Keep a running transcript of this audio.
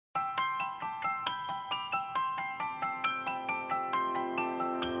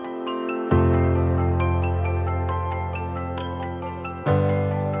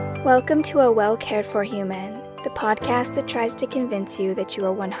Welcome to A Well Cared For Human, the podcast that tries to convince you that you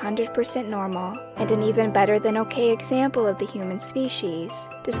are 100% normal and an even better than okay example of the human species,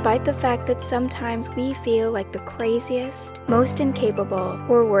 despite the fact that sometimes we feel like the craziest, most incapable,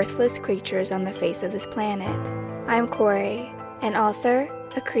 or worthless creatures on the face of this planet. I'm Corey, an author,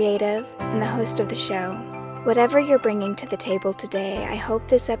 a creative, and the host of the show. Whatever you're bringing to the table today, I hope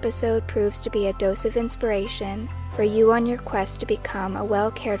this episode proves to be a dose of inspiration for you on your quest to become a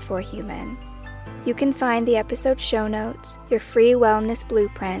well-cared-for human. You can find the episode show notes, your free wellness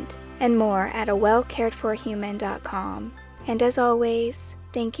blueprint, and more at awellcaredforhuman.com. And as always,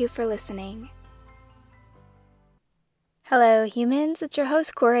 thank you for listening. Hello humans, it's your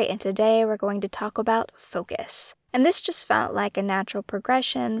host Corey, and today we're going to talk about focus. And this just felt like a natural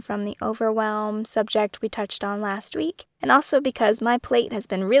progression from the overwhelm subject we touched on last week, and also because my plate has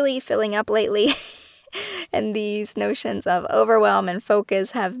been really filling up lately, and these notions of overwhelm and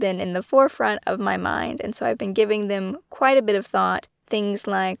focus have been in the forefront of my mind, and so I've been giving them quite a bit of thought. Things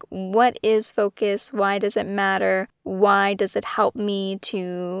like, what is focus? Why does it matter? Why does it help me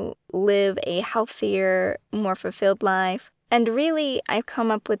to live a healthier, more fulfilled life? And really, I've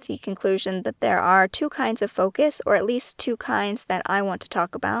come up with the conclusion that there are two kinds of focus, or at least two kinds that I want to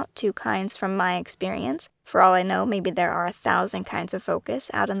talk about, two kinds from my experience. For all I know, maybe there are 1,000 kinds of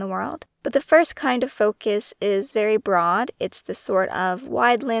focus out in the world. But the first kind of focus is very broad. It's the sort of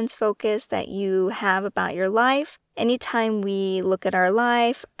wide lens focus that you have about your life. Anytime we look at our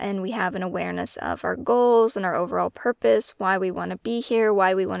life and we have an awareness of our goals and our overall purpose, why we want to be here,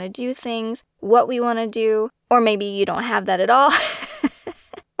 why we want to do things, what we want to do, or maybe you don't have that at all,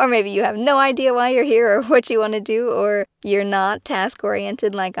 or maybe you have no idea why you're here or what you want to do, or you're not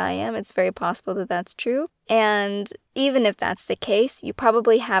task-oriented like I am. It's very possible that that's true. And even if that's the case, you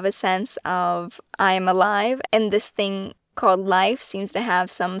probably have a sense of, I am alive, and this thing called life seems to have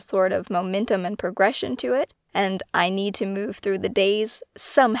some sort of momentum and progression to it. And I need to move through the days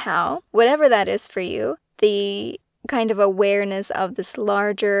somehow, whatever that is for you, the kind of awareness of this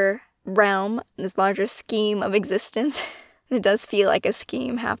larger realm, this larger scheme of existence. It does feel like a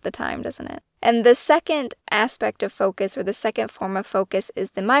scheme half the time, doesn't it? And the second aspect of focus, or the second form of focus, is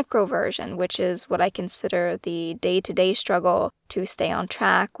the micro version, which is what I consider the day-to-day struggle to stay on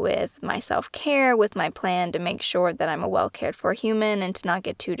track with my self-care, with my plan to make sure that I'm a well-cared-for human and to not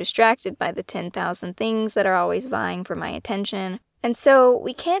get too distracted by the 10,000 things that are always vying for my attention. And so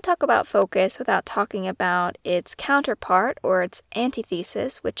we can't talk about focus without talking about its counterpart, or its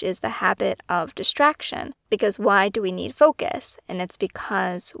antithesis, which is the habit of distraction. Because why do we need focus? And it's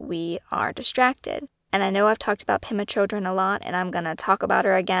because we are distracted. And I know I've talked about Pema Chodron a lot, and I'm going to talk about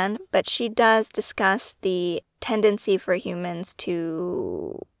her again, but she does discuss the tendency for humans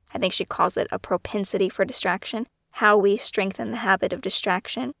to, I think she calls it a propensity for distraction, how we strengthen the habit of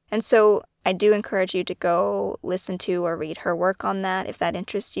distraction. And so I do encourage you to go listen to or read her work on that if that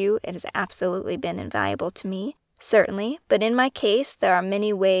interests you. It has absolutely been invaluable to me, certainly. But in my case, there are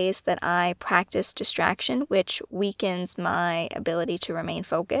many ways that I practice distraction, which weakens my ability to remain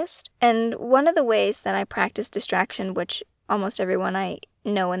focused. And one of the ways that I practice distraction, which almost everyone I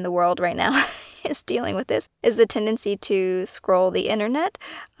know in the world right now is dealing with this, is the tendency to scroll the internet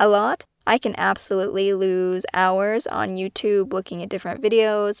a lot. I can absolutely lose hours on YouTube looking at different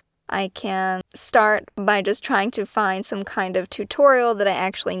videos. I can start by just trying to find some kind of tutorial that I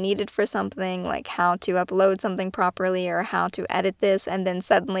actually needed for something, like how to upload something properly or how to edit this, and then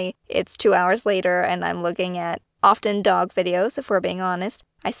suddenly it's 2 hours later and I'm looking at often dog videos, if we're being honest.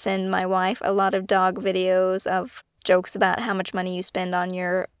 I send my wife a lot of dog videos of jokes about how much money you spend on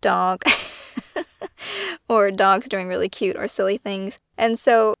your dog or dogs doing really cute or silly things. And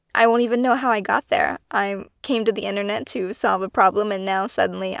so I won't even know how I got there. I came to the internet to solve a problem, and now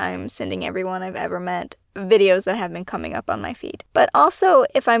suddenly I'm sending everyone I've ever met videos that have been coming up on my feed. But also,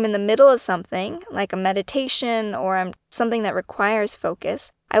 if I'm in the middle of something, like a meditation or something that requires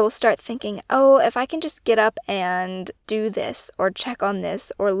focus, I will start thinking, oh, if I can just get up and do this, or check on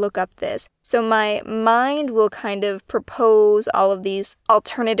this, or look up this. So my mind will kind of propose all of these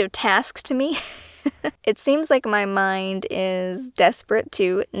alternative tasks to me. It seems like my mind is desperate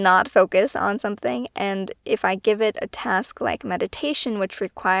to not focus on something, and if I give it a task like meditation, which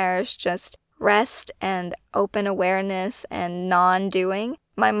requires just rest and open awareness and non-doing,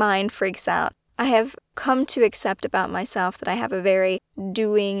 my mind freaks out. I have come to accept about myself that I have a very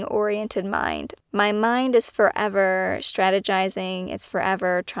doing-oriented mind. My mind is forever strategizing, it's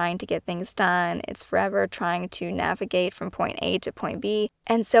forever trying to get things done, it's forever trying to navigate from point A to point B.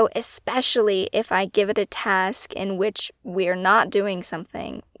 And so especially if I give it a task in which we're not doing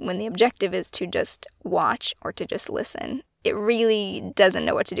something, when the objective is to just watch or to just listen, it really doesn't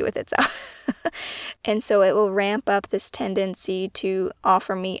know what to do with itself. And so it will ramp up this tendency to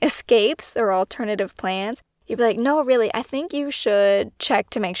offer me escapes or alternative plans. You'd be like, no, really, I think you should check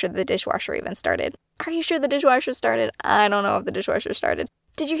to make sure the dishwasher even started. Are you sure the dishwasher started? I don't know if the dishwasher started.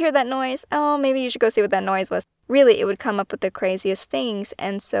 Did you hear that noise? Oh, maybe you should go see what that noise was. Really, it would come up with the craziest things.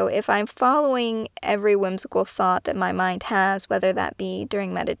 And so if I'm following every whimsical thought that my mind has, whether that be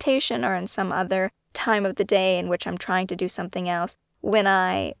during meditation or in some other time of the day in which I'm trying to do something else, when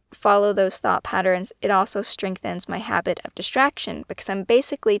I follow those thought patterns, it also strengthens my habit of distraction because I'm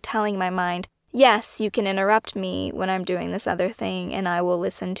basically telling my mind, yes, you can interrupt me when I'm doing this other thing and I will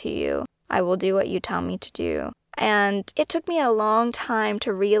listen to you. I will do what you tell me to do. And it took me a long time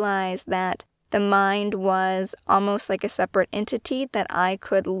to realize that the mind was almost like a separate entity that I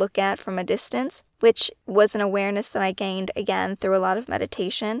could look at from a distance, which was an awareness that I gained, again, through a lot of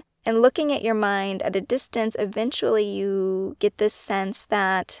meditation. And looking at your mind at a distance, eventually you get this sense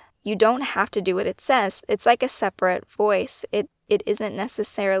that you don't have to do what it says. It's like a separate voice. It isn't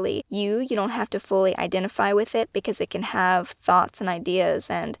necessarily you. You don't have to fully identify with it because it can have thoughts and ideas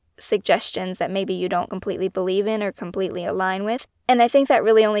and suggestions that maybe you don't completely believe in or completely align with. And I think that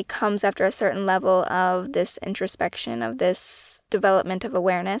really only comes after a certain level of this introspection, of this development of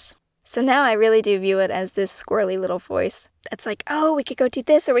awareness. So now I really do view it as this squirrely little voice that's like, oh, we could go do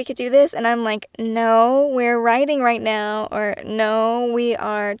this or we could do this. And I'm like, no, we're writing right now. Or no, we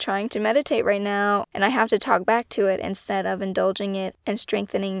are trying to meditate right now. And I have to talk back to it instead of indulging it and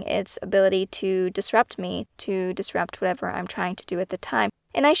strengthening its ability to disrupt me, to disrupt whatever I'm trying to do at the time.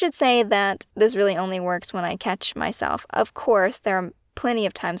 And I should say that this really only works when I catch myself. Of course, there are plenty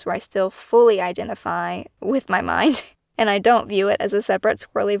of times where I still fully identify with my mind. And I don't view it as a separate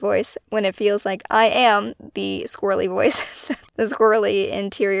squirrely voice when it feels like I am the squirrely voice, the squirrely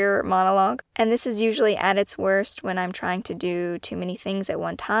interior monologue. And this is usually at its worst when I'm trying to do too many things at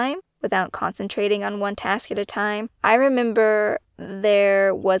one time without concentrating on one task at a time. I remember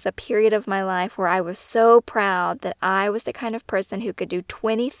there was a period of my life where I was so proud that I was the kind of person who could do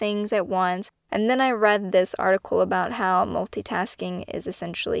 20 things at once. And then I read this article about how multitasking is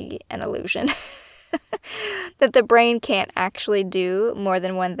essentially an illusion. That the brain can't actually do more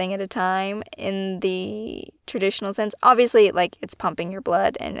than one thing at a time in the traditional sense. Obviously, like, it's pumping your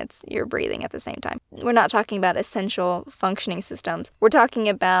blood and you're breathing at the same time. We're not talking about essential functioning systems. We're talking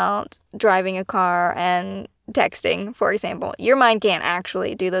about driving a car and texting, for example. Your mind can't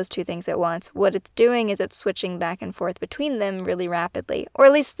actually do those two things at once. What it's doing is it's switching back and forth between them really rapidly. Or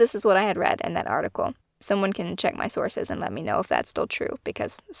at least this is what I had read in that article. Someone can check my sources and let me know if that's still true,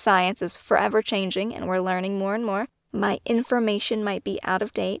 because science is forever changing and we're learning more and more. My information might be out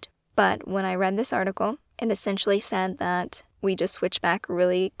of date, but when I read this article, it essentially said that we just switch back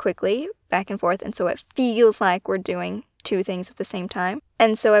really quickly, back and forth, and so it feels like we're doing two things at the same time.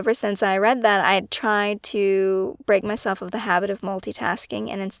 And so ever since I read that, I tried to break myself of the habit of multitasking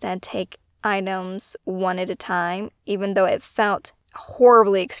and instead take items one at a time, even though it felt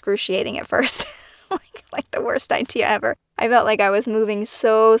horribly excruciating at first. like the worst idea ever. I felt like I was moving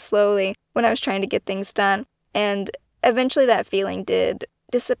so slowly when I was trying to get things done. And eventually that feeling did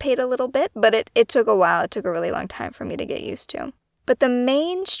dissipate a little bit, but it took a while. It took a really long time for me to get used to. But the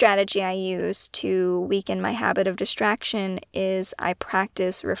main strategy I use to weaken my habit of distraction is I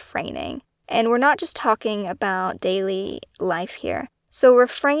practice refraining. And we're not just talking about daily life here. So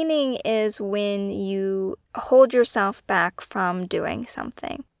refraining is when you hold yourself back from doing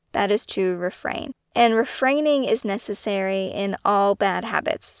something. That is to refrain. And refraining is necessary in all bad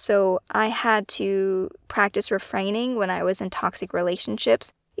habits. So I had to practice refraining when I was in toxic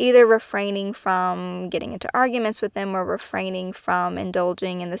relationships, either refraining from getting into arguments with them or refraining from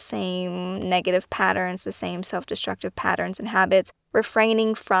indulging in the same negative patterns, the same self-destructive patterns and habits,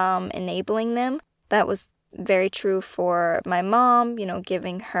 refraining from enabling them. That was very true for my mom,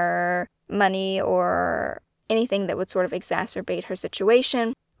 giving her money or anything that would sort of exacerbate her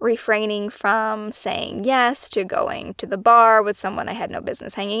situation. Refraining from saying yes to going to the bar with someone I had no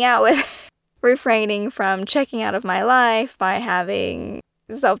business hanging out with. Refraining from checking out of my life by having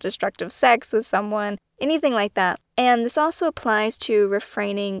self-destructive sex with someone. Anything like that. And this also applies to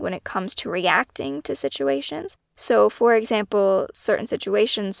refraining when it comes to reacting to situations. So, for example, certain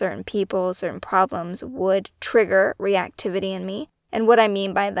situations, certain people, certain problems would trigger reactivity in me. And what I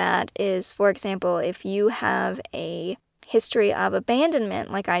mean by that is, for example, if you have a history of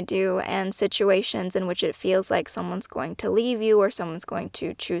abandonment like I do, and situations in which it feels like someone's going to leave you or someone's going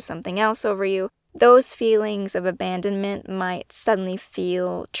to choose something else over you, those feelings of abandonment might suddenly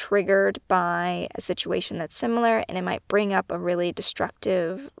feel triggered by a situation that's similar, and it might bring up a really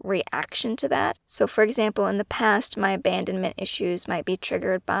destructive reaction to that. So for example, in the past, my abandonment issues might be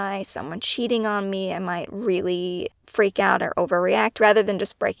triggered by someone cheating on me. I might really freak out or overreact rather than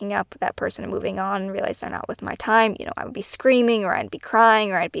just breaking up with that person and moving on and realize they're not with my time. I would be screaming, or I'd be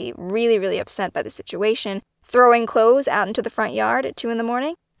crying, or I'd be really, really upset by the situation. Throwing clothes out into the front yard at 2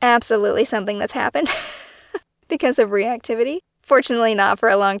 a.m. Absolutely something that's happened because of reactivity. Fortunately not for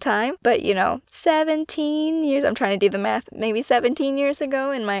a long time, but 17 years, I'm trying to do the math, maybe 17 years ago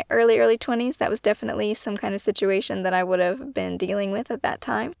in my early 20s, that was definitely some kind of situation that I would have been dealing with at that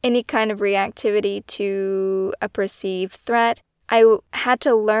time. Any kind of reactivity to a perceived threat, I had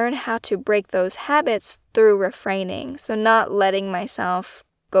to learn how to break those habits through refraining. So not letting myself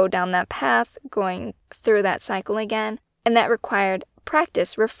go down that path, going through that cycle again. And that required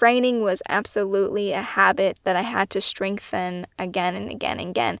practice. Refraining was absolutely a habit that I had to strengthen again and again and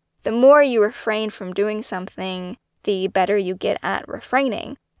again. The more you refrain from doing something, the better you get at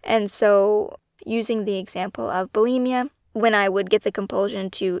refraining. And so, using the example of bulimia, when I would get the compulsion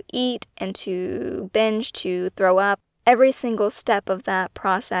to eat and to binge, to throw up, every single step of that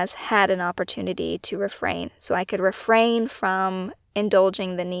process had an opportunity to refrain. So I could refrain from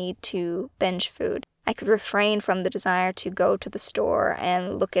indulging the need to binge food. I could refrain from the desire to go to the store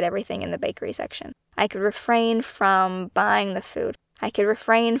and look at everything in the bakery section. I could refrain from buying the food. I could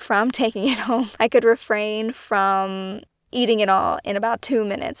refrain from taking it home. I could refrain from eating it all in about 2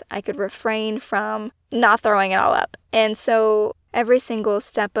 minutes. I could refrain from not throwing it all up. And so every single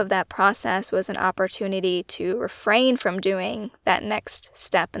step of that process was an opportunity to refrain from doing that next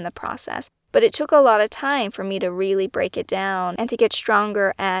step in the process. But it took a lot of time for me to really break it down and to get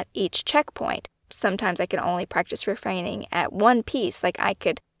stronger at each checkpoint. Sometimes I could only practice refraining at one piece. Like I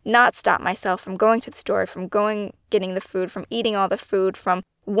could not stop myself from going to the store, from getting the food, from eating all the food, from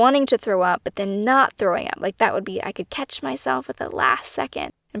wanting to throw up, but then not throwing up. Like that would be, I could catch myself at the last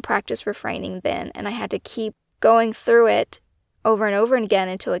second and practice refraining then. And I had to keep going through it over and over again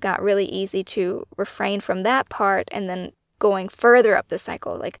until it got really easy to refrain from that part and then going further up the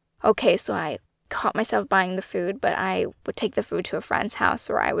cycle. Like, okay, so I caught myself buying the food, but I would take the food to a friend's house,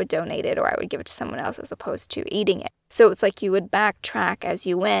 or I would donate it, or I would give it to someone else as opposed to eating it. So it's like you would backtrack as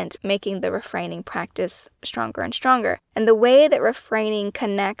you went, making the refraining practice stronger and stronger. And the way that refraining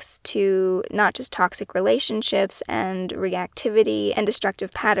connects to not just toxic relationships and reactivity and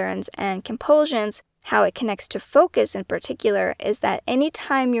destructive patterns and compulsions, how it connects to focus in particular is that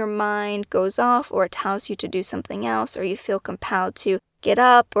anytime your mind goes off or it tells you to do something else, or you feel compelled to get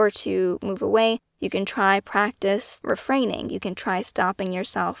up or to move away, you can try practice refraining. You can try stopping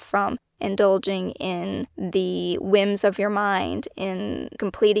yourself from indulging in the whims of your mind, in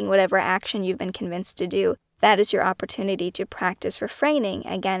completing whatever action you've been convinced to do. That is your opportunity to practice refraining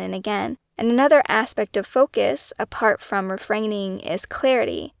again and again. And another aspect of focus, apart from refraining, is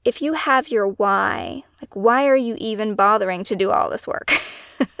clarity. If you have your why, like why are you even bothering to do all this work?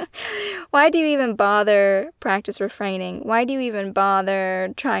 Why do you even bother practice refraining? Why do you even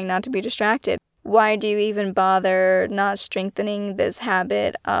bother trying not to be distracted? Why do you even bother not strengthening this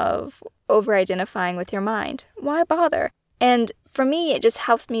habit of over-identifying with your mind? Why bother? And for me, it just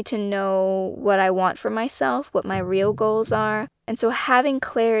helps me to know what I want for myself, what my real goals are. And so having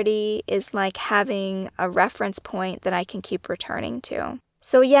clarity is like having a reference point that I can keep returning to.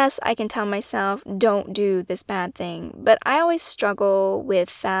 So yes, I can tell myself, don't do this bad thing. But I always struggle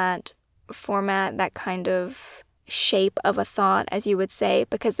with that format, that kind of shape of a thought, as you would say,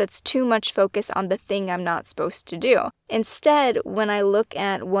 because that's too much focus on the thing I'm not supposed to do. Instead, when I look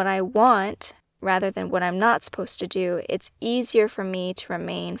at what I want rather than what I'm not supposed to do, it's easier for me to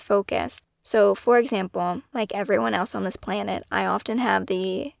remain focused. So, for example, like everyone else on this planet, I often have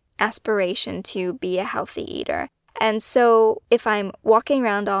the aspiration to be a healthy eater. And so if I'm walking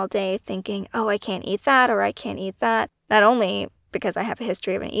around all day thinking, oh, I can't eat that or I can't eat that, not only because I have a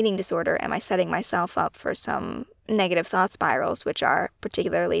history of an eating disorder, am I setting myself up for some negative thought spirals, which are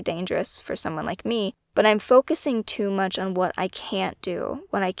particularly dangerous for someone like me, but I'm focusing too much on what I can't do,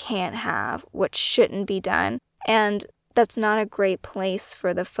 what I can't have, what shouldn't be done. And that's not a great place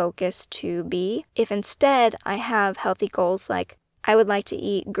for the focus to be. If instead I have healthy goals like I would like to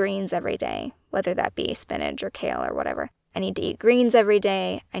eat greens every day, whether that be spinach or kale or whatever. I need to eat greens every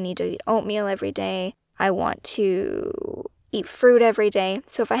day. I need to eat oatmeal every day. I want to eat fruit every day.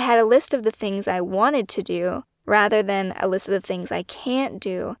 So if I had a list of the things I wanted to do rather than a list of the things I can't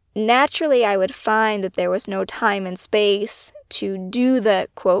do, naturally I would find that there was no time and space to do the,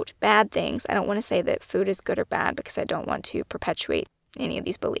 quote, bad things. I don't want to say that food is good or bad because I don't want to perpetuate any of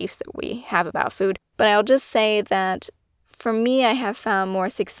these beliefs that we have about food. But I'll just say that for me, I have found more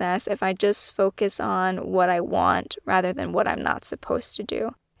success if I just focus on what I want rather than what I'm not supposed to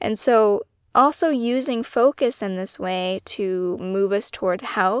do. And so also using focus in this way to move us toward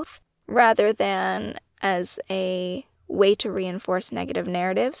health rather than as a way to reinforce negative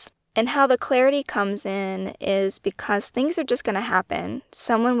narratives. And how the clarity comes in is because things are just going to happen.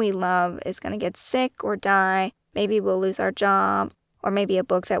 Someone we love is going to get sick or die. Maybe we'll lose our job. Or maybe a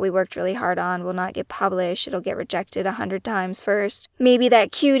book that we worked really hard on will not get published. It'll get rejected 100 times first. Maybe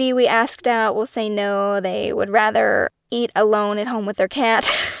that cutie we asked out will say no. They would rather eat alone at home with their cat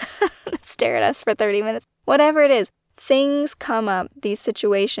than stare at us for 30 minutes. Whatever it is, things come up. These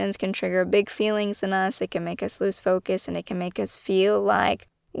situations can trigger big feelings in us. It can make us lose focus, and it can make us feel like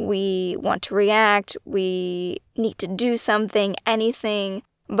we want to react. We need to do something, anything.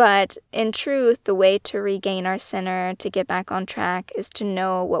 But in truth, the way to regain our center, to get back on track, is to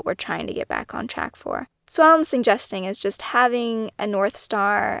know what we're trying to get back on track for. So all I'm suggesting is just having a North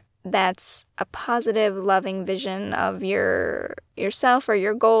Star that's a positive, loving vision of yourself or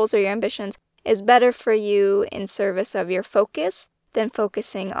your goals or your ambitions is better for you in service of your focus than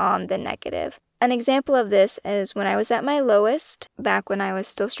focusing on the negative. An example of this is when I was at my lowest, back when I was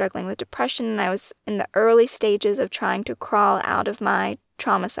still struggling with depression and I was in the early stages of trying to crawl out of my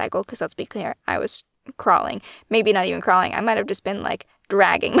trauma cycle, because let's be clear, I was crawling. Maybe not even crawling. I might have just been like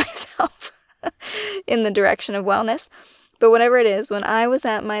dragging myself in the direction of wellness. But whatever it is, when I was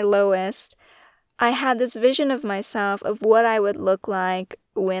at my lowest, I had this vision of myself of what I would look like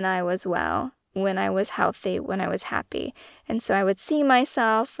when I was well, when I was healthy, when I was happy. And so I would see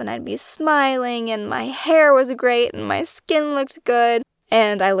myself and I'd be smiling and my hair was great and my skin looked good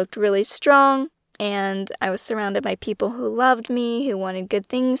and I looked really strong. And I was surrounded by people who loved me, who wanted good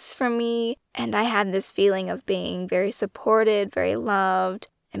things from me. And I had this feeling of being very supported, very loved,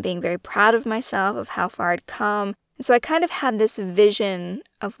 and being very proud of myself, of how far I'd come. And so I kind of had this vision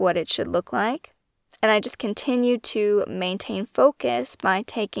of what it should look like. And I just continued to maintain focus by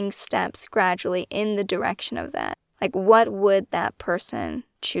taking steps gradually in the direction of that. Like, what would that person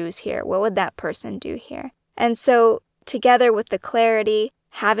choose here? What would that person do here? And so together with the clarity,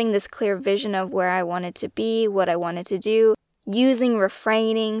 having this clear vision of where I wanted to be, what I wanted to do, using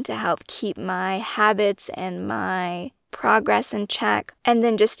refraining to help keep my habits and my progress in check, and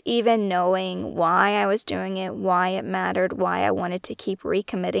then just even knowing why I was doing it, why it mattered, why I wanted to keep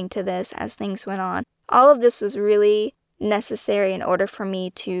recommitting to this as things went on. All of this was really necessary in order for me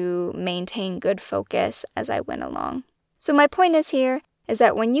to maintain good focus as I went along. So my point is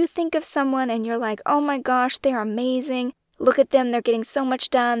that when you think of someone and you're like, oh my gosh, they're amazing, look at them, they're getting so much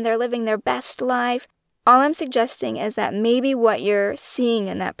done, they're living their best life. All I'm suggesting is that maybe what you're seeing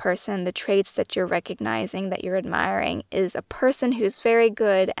in that person, the traits that you're recognizing, that you're admiring, is a person who's very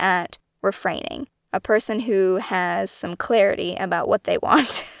good at refraining, a person who has some clarity about what they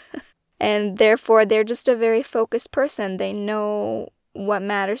want. And therefore, they're just a very focused person. They know what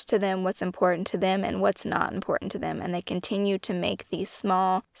matters to them, what's important to them, and what's not important to them. And they continue to make these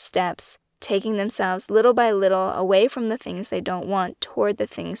small steps, taking themselves little by little away from the things they don't want toward the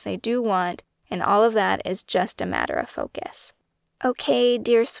things they do want, and all of that is just a matter of focus. Okay,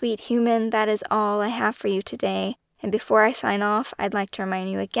 dear sweet human, that is all I have for you today. And before I sign off, I'd like to remind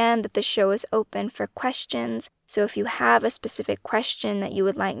you again that the show is open for questions. So if you have a specific question that you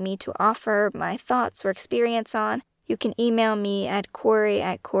would like me to offer my thoughts or experience on, you can email me at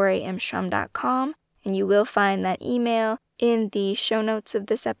Corey@CoreyMShrum.com, and you will find that email in the show notes of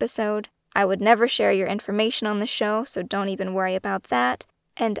this episode. I would never share your information on the show, so don't even worry about that.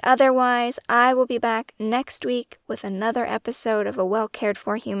 And otherwise, I will be back next week with another episode of A Well Cared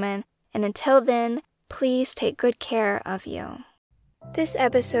For Human. And until then, please take good care of you. This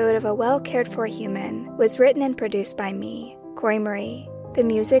episode of A Well Cared For Human was written and produced by me, Corey Marie. The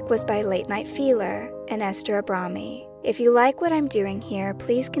music was by Late Night Feeler and Esther Abrami. If you like what I'm doing here,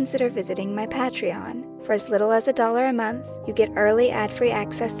 please consider visiting my Patreon. For as little as $1 a month, you get early ad-free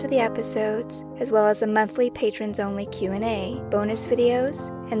access to the episodes, as well as a monthly patrons-only Q&A, bonus videos,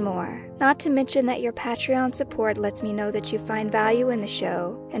 and more. Not to mention that your Patreon support lets me know that you find value in the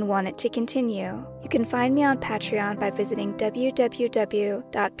show and want it to continue. You can find me on Patreon by visiting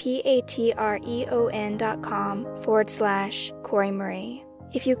www.patreon.com/Corey Marie.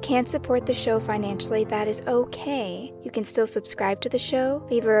 If you can't support the show financially, that is okay. You can still subscribe to the show,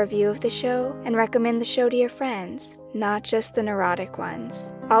 leave a review of the show, and recommend the show to your friends, not just the neurotic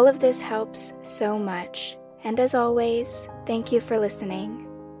ones. All of this helps so much. And as always, thank you for listening.